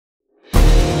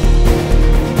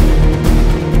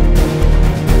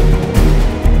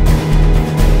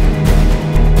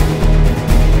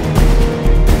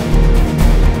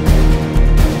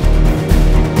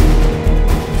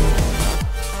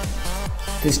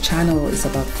channel is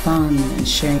about fun and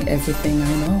sharing everything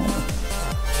I know.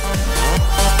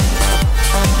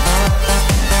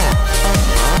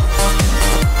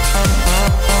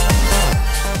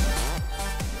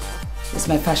 It's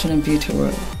my fashion and beauty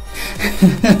world.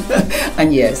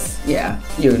 And yes, yeah,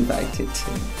 you're invited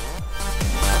too.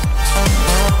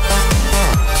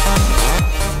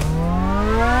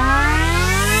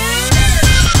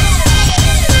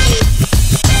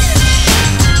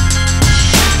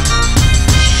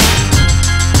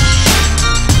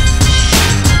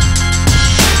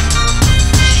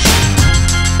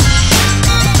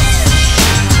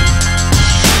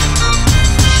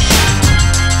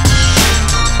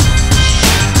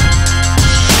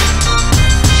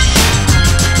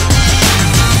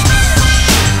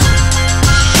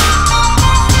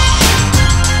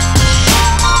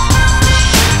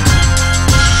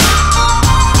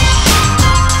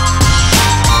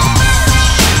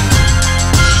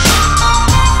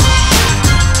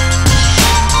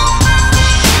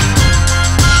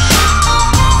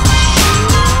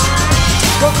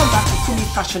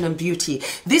 Fashion and beauty.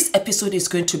 This episode is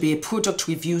going to be a product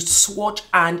review, swatch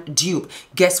and dupe.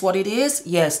 Guess what it is?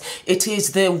 Yes, it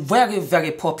is the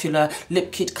very popular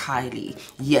lip kit Kylie.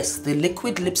 Yes, the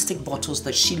liquid lipstick bottles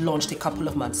that she launched a couple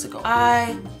of months ago.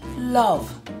 I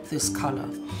love this color.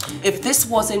 If this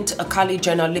wasn't a Kylie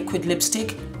Jenner liquid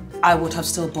lipstick, I would have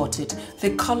still bought it.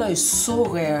 The color is so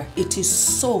rare. It is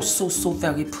so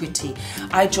very pretty.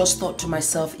 I just thought to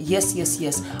myself, yes,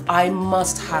 I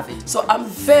must have it. So I'm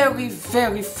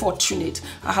very fortunate.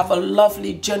 I have a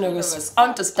lovely, generous,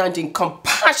 understanding,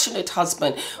 compassionate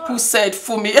husband who said,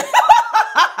 Fumi,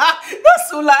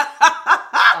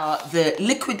 the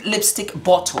liquid lipstick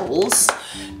bottles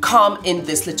come in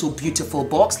this little beautiful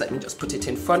box. Let me just put it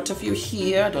in front of you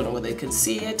here. I don't know whether you can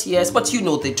see it. Yes, but you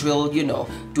know the drill, you know,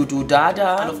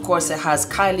 do-do-da-da. And of course it has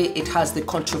Kylie. It has the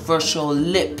controversial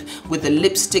lip with the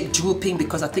lipstick drooping,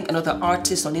 because I think another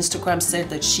artist on Instagram said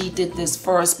that she did this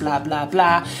first, blah blah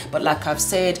blah. But like I've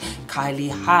said,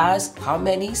 Kylie has how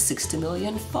many? 60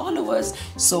 million followers.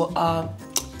 So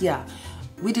yeah,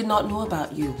 we did not know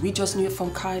about you. We just knew it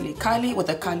from Kylie. Kylie,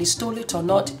 whether Kylie stole it or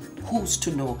not, who's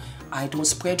to know? I don't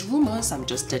spread rumors. I'm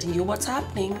just telling you what's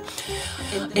happening.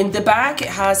 In the bag, it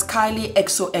has Kylie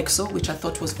XOXO, which I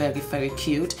thought was very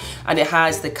cute. And it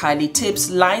has the Kylie tips.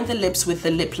 Line the lips with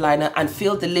the lip liner and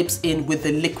fill the lips in with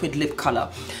the liquid lip color.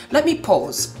 Let me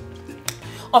pause.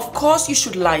 Of course, you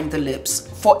should line the lips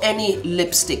for any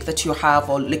lipstick that you have,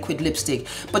 or liquid lipstick.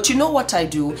 But you know what I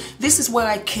do? This is where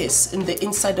I kiss, in the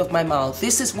inside of my mouth.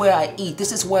 This is where I eat.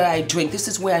 This is where I drink. This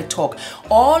is where I talk.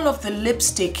 All of the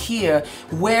lipstick here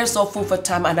wears off over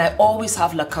time, and I always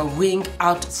have like a ring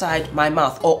outside my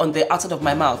mouth, or on the outside of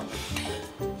my mouth.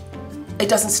 It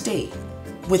doesn't stay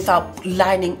without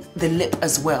lining the lip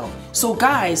as well. So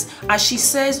guys, as she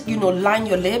says, you know, line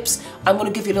your lips, I'm going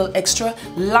to give you a little extra.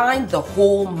 Line the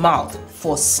whole mouth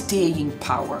for staying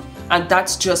power. And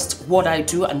that's just what I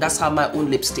do, and that's how my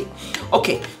own lipstick.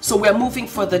 Okay, so we're moving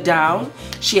further down.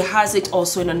 She has it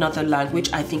also in another language.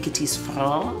 I think it is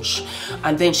French.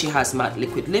 And then she has matte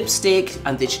liquid lipstick,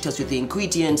 and then she tells you the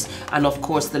ingredients, and of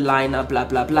course the liner, blah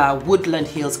blah blah. Woodland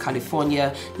Hills,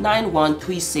 California,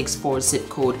 91364 zip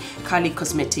code,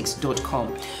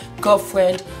 KylieCosmetics.com.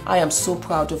 Girlfriend, I am so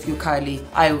proud of you, Kylie.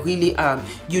 I really am.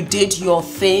 You did your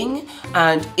thing,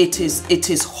 and it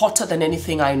is hotter than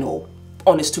anything I know.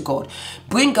 Honest to God.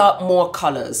 Bring out more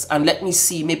colors and let me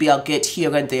see, maybe I'll get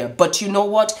here and there. But you know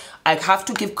what? I have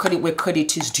to give credit where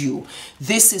credit is due.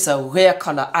 This is a rare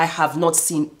color. I have not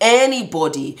seen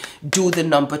anybody do the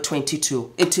number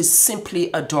 22. It is simply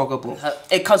adorable.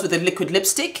 It comes with a liquid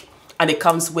lipstick and it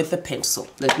comes with a pencil.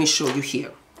 Let me show you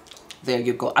here. There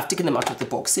you go. I've taken them out of the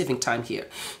box, saving time here.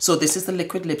 So this is the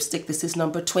liquid lipstick. This is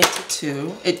number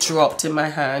 22. It dropped in my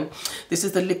hand. This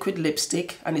is the liquid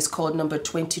lipstick, and it's called number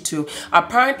 22.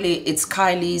 Apparently, it's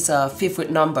Kylie's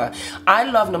favorite number. I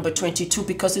love number 22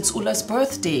 because it's Ula's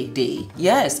birthday day.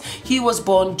 Yes, he was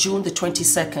born June the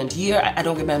 22nd. Year, I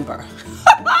don't remember.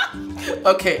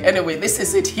 Okay, anyway, this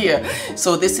is it here.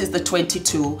 So this is the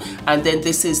 22, and then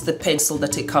this is the pencil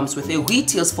that it comes with. It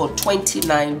retails for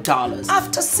 $29.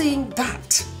 After seeing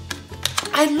that,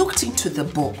 I looked into the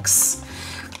box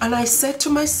and I said to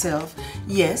myself,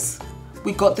 yes,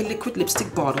 we got the liquid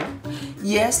lipstick bottle.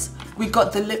 Yes, we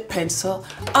got the lip pencil.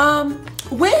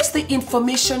 Where's the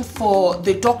information for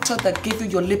the doctor that gave you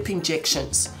your lip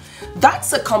injections?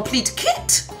 That's a complete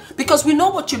kit. Because we know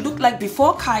what you look like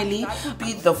before, Kylie. That would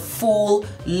be the full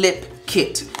lip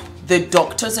kit. The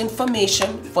doctor's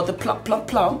information for the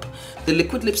plump, the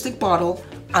liquid lipstick bottle,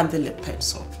 and the lip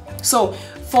pencil. So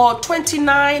for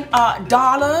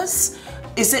 $29,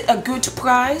 Is it a good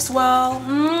price? Well,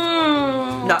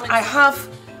 now I have,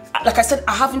 like I said,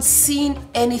 I haven't seen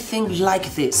anything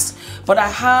like this, but I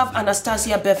have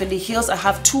Anastasia Beverly Hills. I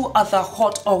have 2 other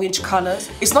hot orange colors.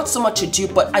 It's not so much a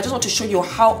dupe, but I just want to show you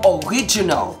how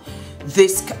original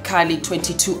this Kylie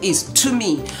 22 is to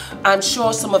me. I'm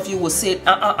sure some of you will say,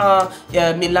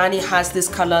 Milani has this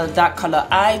color, that color.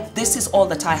 This is all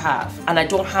that I have, and I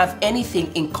don't have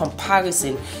anything in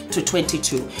comparison to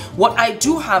 22. What I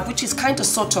do have, which is kind of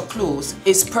sort of close,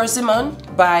 is Persimmon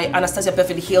by Anastasia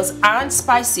Beverly Hills and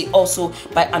Spicy also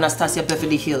by Anastasia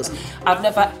Beverly Hills. I've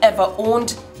never ever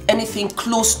owned anything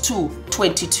close to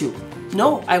 22.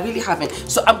 No, I really haven't.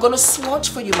 So I'm gonna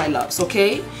swatch for you, my loves,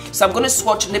 okay? So I'm gonna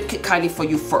swatch Lip Kit Kylie for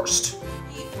you first.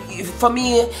 For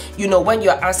me, you know, when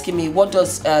you're asking me what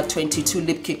does 22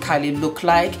 Lip Kit Kylie look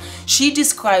like, she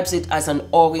describes it as an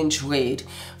orange red.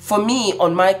 For me,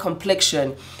 on my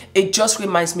complexion, it just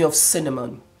reminds me of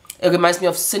cinnamon. It reminds me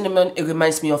of cinnamon, it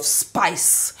reminds me of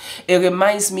spice. It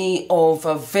reminds me of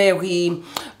a very,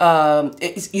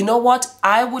 you know what?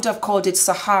 I would have called it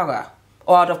Sahara,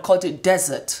 or I'd have called it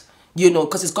desert. You know,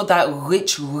 because it's got that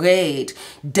rich red,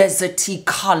 deserty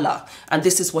color. And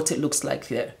this is what it looks like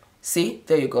here. See?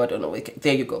 There you go. I don't know.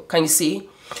 There you go. Can you see?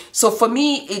 So for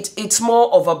me, it's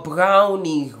more of a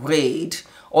brownie red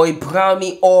or a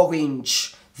brownie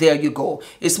orange. There you go.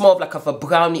 It's more of like a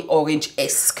brownie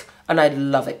orange-esque. And I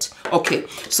love it. Okay,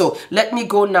 so let me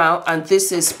go now. And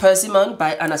this is Persimmon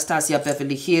by Anastasia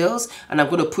Beverly Hills. And I'm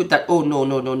going to put that. Oh, no,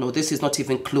 no, no, no. This is not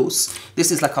even close. This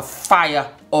is like a fire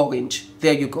orange.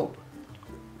 There you go.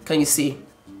 Can you see?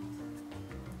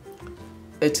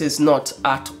 It is not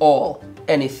at all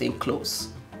anything close.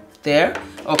 There,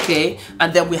 okay.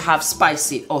 And then we have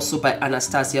Spicy, also by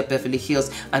Anastasia Beverly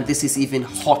Hills. And this is even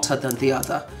hotter than the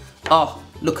other. Oh,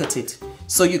 look at it.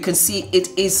 So you can see it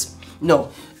is,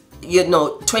 no, you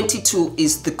know, 22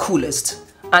 is the coolest.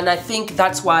 And I think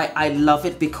that's why I love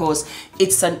it, because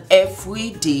it's an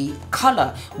everyday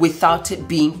color without it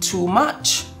being too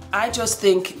much. I just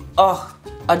think, oh,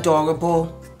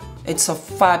 adorable. It's a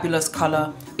fabulous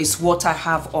color. It's what I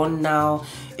have on now.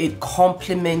 It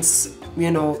compliments,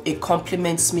 you know, it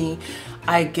compliments me.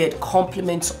 I get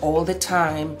compliments all the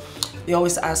time. They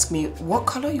always ask me, what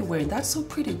color are you wearing? That's so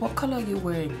pretty. What color are you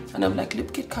wearing? And I'm like,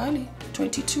 Lip Kit Kylie,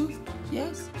 22.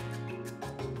 Yes.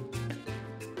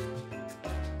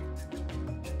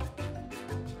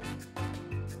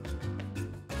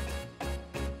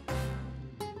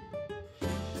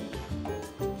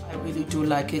 Do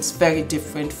like it's very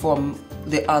different from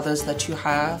the others that you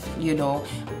have, you know,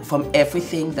 from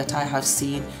everything that I have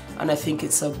seen, and I think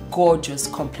it's a gorgeous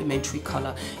complementary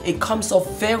color. It comes off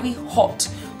very hot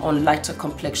on lighter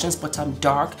complexions, but I'm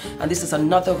dark, and this is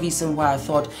another reason why I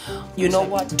thought, you know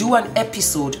what, do an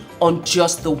episode on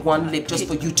just the one lip, just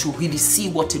for you to really see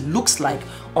what it looks like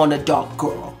on a dark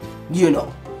girl, you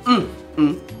know.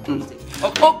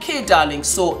 Okay, darling,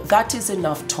 so that is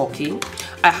enough talking.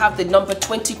 I have the number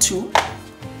 22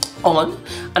 on,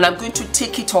 and I'm going to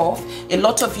take it off. A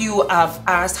lot of you have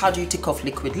asked, how do you take off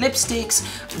liquid lipsticks?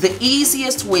 The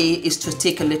easiest way is to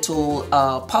take a little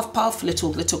puff,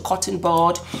 little cotton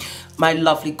bud, my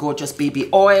lovely gorgeous baby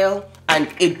oil, and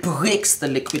it breaks the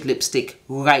liquid lipstick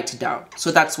right down.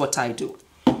 So that's what I do.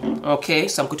 Okay,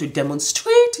 so I'm going to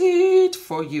demonstrate it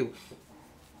for you.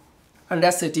 And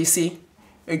that's it, you see?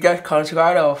 It just comes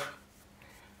right off.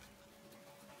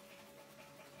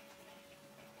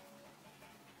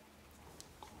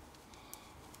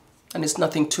 And it's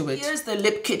nothing to it. Here's the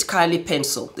Lip Kit Kylie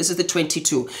pencil. This is the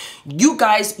 22. You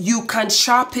guys, you can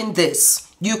sharpen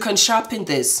this. You can sharpen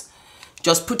this.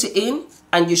 Just put it in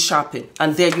and you sharpen.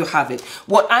 And there you have it.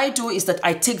 What I do is that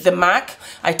I take the MAC.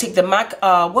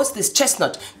 What's this?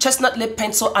 Chestnut lip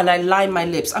pencil, and I line my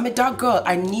lips. I'm a dark girl.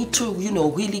 I need to, you know,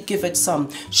 really give it some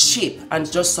shape and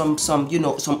just some you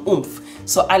know, some oomph.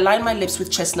 So I line my lips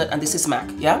with chestnut, and this is MAC.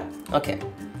 Yeah? Okay.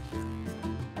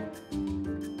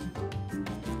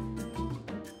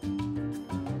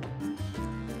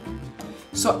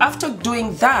 So after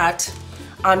doing that,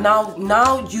 I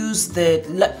now use the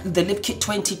Lip Kit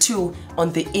 22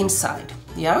 on the inside,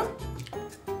 yeah?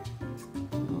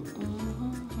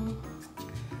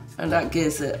 And that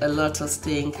gives it a lot of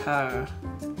staying power.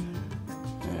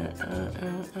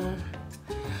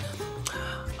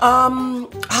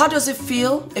 How does it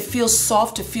feel? It feels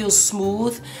soft, it feels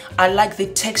smooth. I like the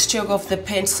texture of the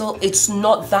pencil. It's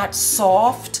not that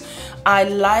soft. I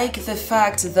like the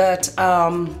fact that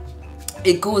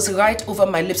it goes right over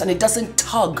my lips and it doesn't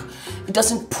tug. It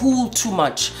doesn't pull too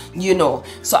much, you know.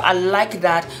 So I like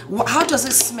that. How does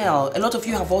it smell? A lot of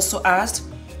you have also asked.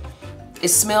 It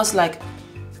smells like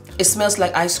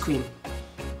ice cream.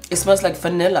 It smells like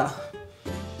vanilla.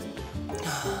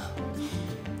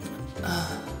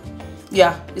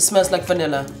 Yeah, it smells like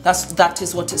vanilla. That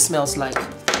is what it smells like.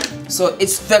 So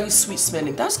it's very sweet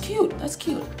smelling. That's cute. That's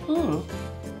cute.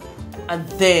 And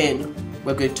then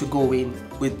we're going to go in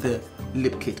with the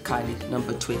lip kit Kylie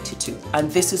number 22. And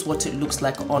this is what it looks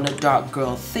like on a dark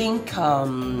girl. Think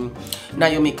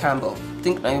Naomi Campbell.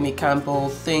 Think Naomi Campbell.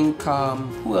 Think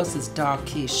who else is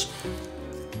darkish?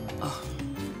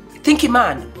 Think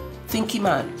Iman. Think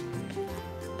Iman.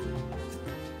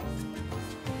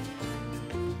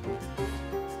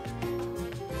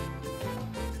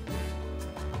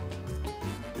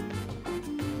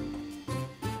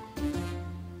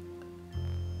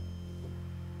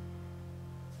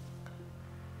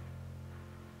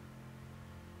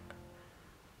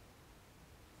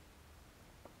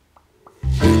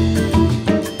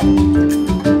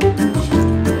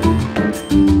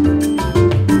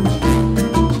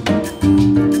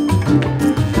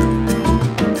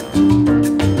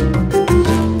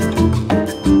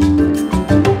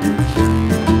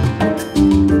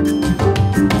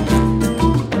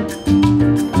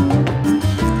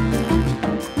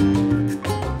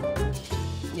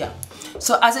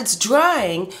 So as it's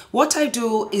drying, what I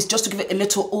do is just to give it a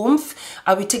little oomph,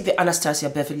 I will take the Anastasia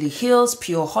Beverly Hills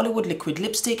Pure Hollywood liquid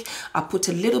lipstick. I put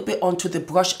a little bit onto the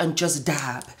brush and just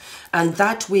dab, and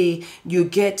that way you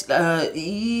get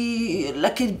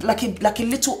like a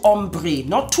little ombre,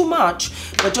 not too much,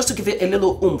 but just to give it a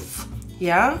little oomph.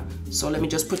 Yeah. So let me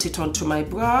just put it onto my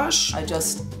brush. I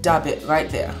just dab it right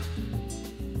there.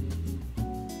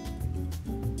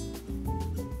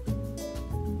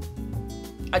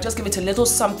 I just give it a little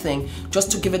something just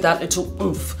to give it that little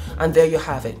oomph, and there you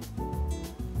have it.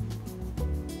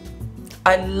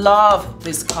 I love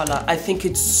this color. I think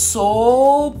it's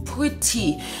so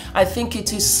pretty. I think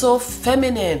it is so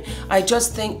feminine. I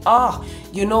just think,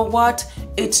 you know what?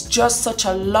 It's just such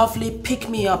a lovely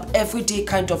pick-me-up, everyday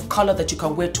kind of color that you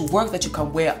can wear to work, that you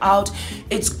can wear out.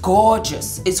 It's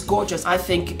gorgeous. It's gorgeous. I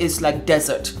think it's like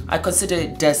desert. I consider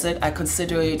it desert. I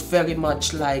consider it very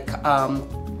much like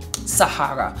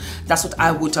Sahara. That's what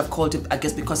I would have called it, I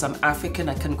guess, because I'm African.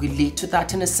 I can relate to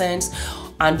that in a sense.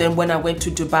 And then when I went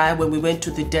to Dubai, when we went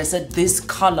to the desert, this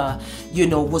color, you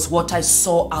know, was what I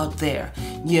saw out there,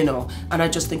 you know, and I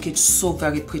just think it's so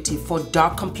very pretty. For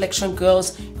dark complexion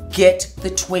girls, get the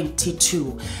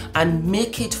 22 and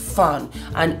make it fun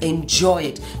and enjoy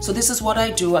it. So this is what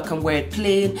I do. I can wear it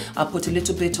plain. I'll put a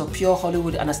little bit of Pure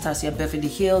Hollywood Anastasia Beverly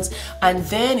Hills, and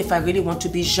then if I really want to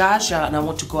be Jaja and I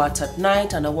want to go out at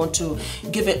night and I want to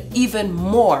give it even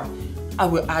more, I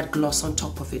will add gloss on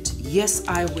top of it. Yes,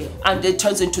 I will. And it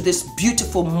turns into this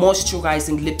beautiful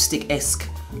moisturizing lipstick-esque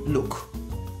look.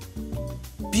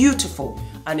 Beautiful.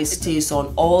 And it stays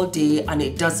on all day and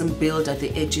it doesn't build at the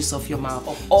edges of your mouth.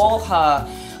 Of all her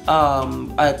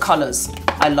colors,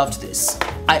 I loved this.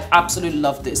 I absolutely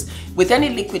love this. With any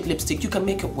liquid lipstick, you can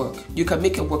make it work. You can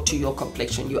make it work to your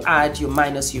complexion. You add, you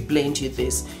minus, you blend, you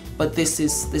this. But this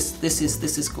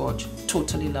is gorgeous.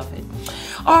 Totally love it.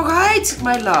 All right,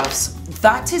 my loves,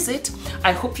 that is it.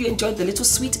 I hope you enjoyed the little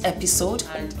sweet episode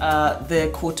and the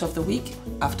quote of the week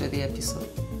after the episode.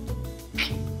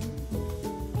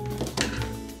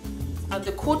 And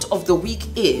the quote of the week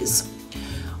is,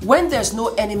 when there's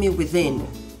no enemy within,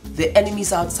 the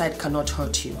enemies outside cannot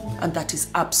hurt you. And that is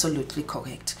absolutely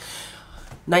correct.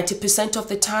 90% of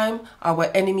the time, our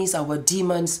enemies, our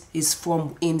demons is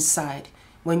from inside.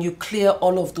 When you clear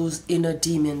all of those inner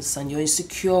demons and your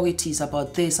insecurities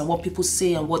about this and what people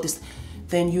say and what this,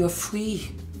 then you are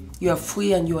free. You are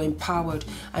free and you are empowered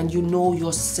and you know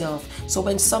yourself. So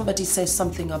when somebody says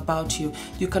something about you,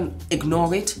 you can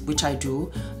ignore it, which I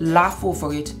do, laugh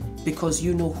over it because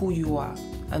you know who you are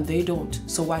and they don't.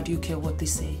 So why do you care what they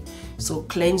say? So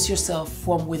cleanse yourself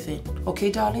from within.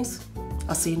 Okay, darlings?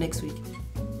 I'll see you next week.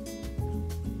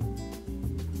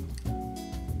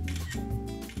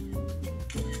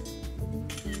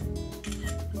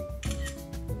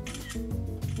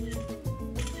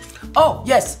 Oh,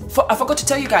 yes, I forgot to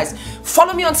tell you guys,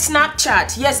 follow me on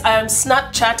Snapchat. Yes, I am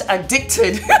Snapchat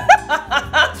addicted.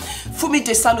 Fumi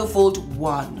Desalu-Vold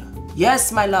 1.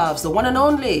 Yes, my loves, the one and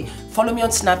only. Follow me on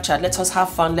Snapchat. Let us have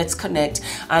fun. Let's connect.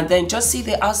 And then just see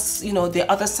the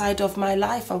other side of my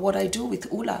life and what I do with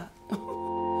Ula.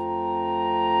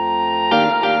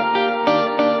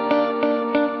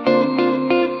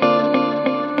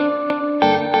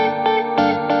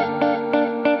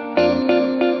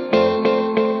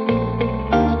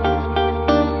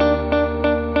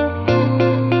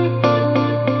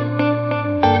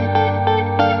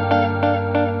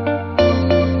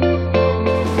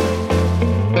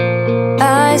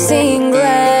 I sing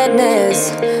gladness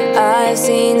I've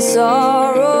seen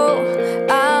sorrow